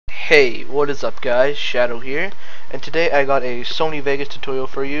Hey, what is up guys, Shadow here, and today I got a Sony Vegas tutorial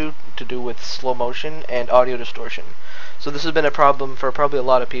for you to do with slow motion and audio distortion. So this has been a problem for probably a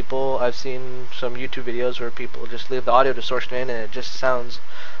lot of people. I've seen some YouTube videos where people just leave the audio distortion in and it just sounds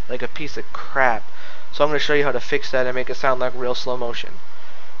like a piece of crap. So I'm going to show you how to fix that and make it sound like real slow motion.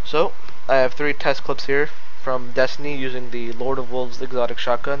 So I have 3 test clips here from Destiny using the Lord of Wolves exotic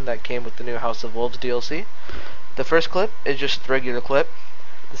shotgun that came with the new House of Wolves DLC. The first clip is just a regular clip.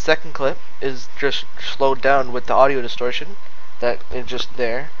 The second clip is just slowed down with the audio distortion that is just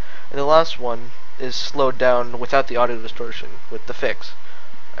there, and the last one is slowed down without the audio distortion with the fix.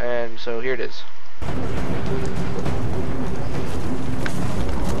 And so here it is.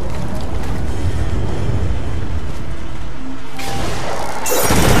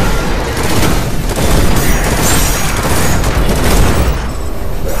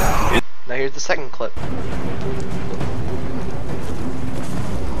 Now here's the second clip.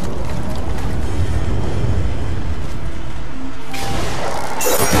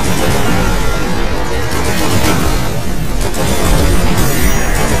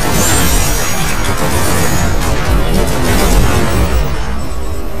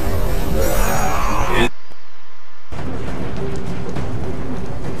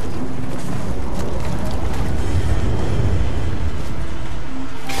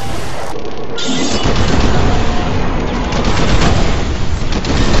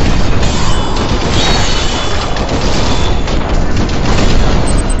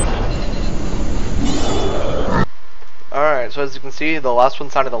 Alright, so as you can see, the last one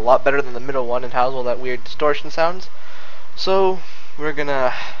sounded a lot better than the middle one and has all that weird distortion sounds. So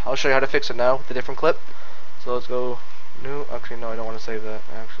I'll show you how to fix it now with a different clip. So let's go new. Actually, no, I don't want to save that.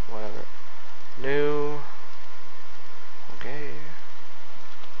 Actually, whatever. New. Okay.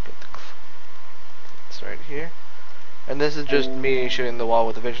 It's right here. And this is just me shooting the wall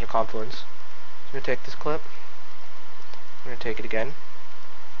with a vision of confluence. I'm gonna take this clip. I'm gonna take it again.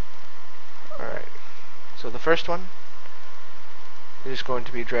 Alright. So the first one is just going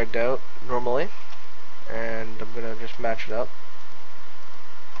to be dragged out normally, and I'm gonna just match it up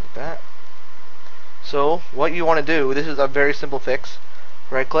like that. So what you want to do, this is a very simple fix.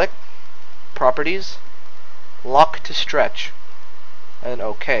 Right click, properties, lock to stretch, and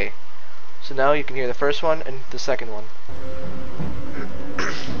OK. So now you can hear the first one and the second one.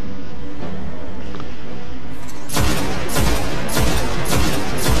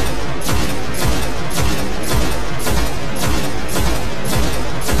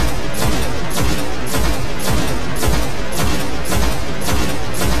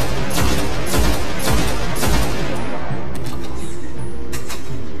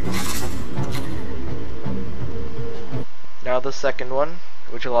 Now the second one,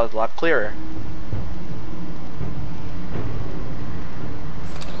 which is a lot clearer.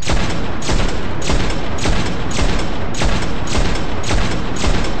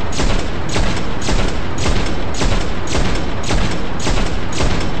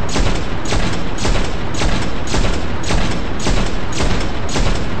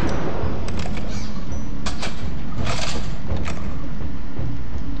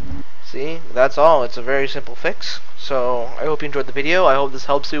 See, that's all. It's a very simple fix. So I hope you enjoyed the video. I hope this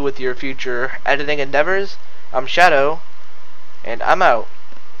helps you with your future editing endeavors. I'm Shadow, and I'm out.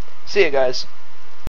 See ya, guys.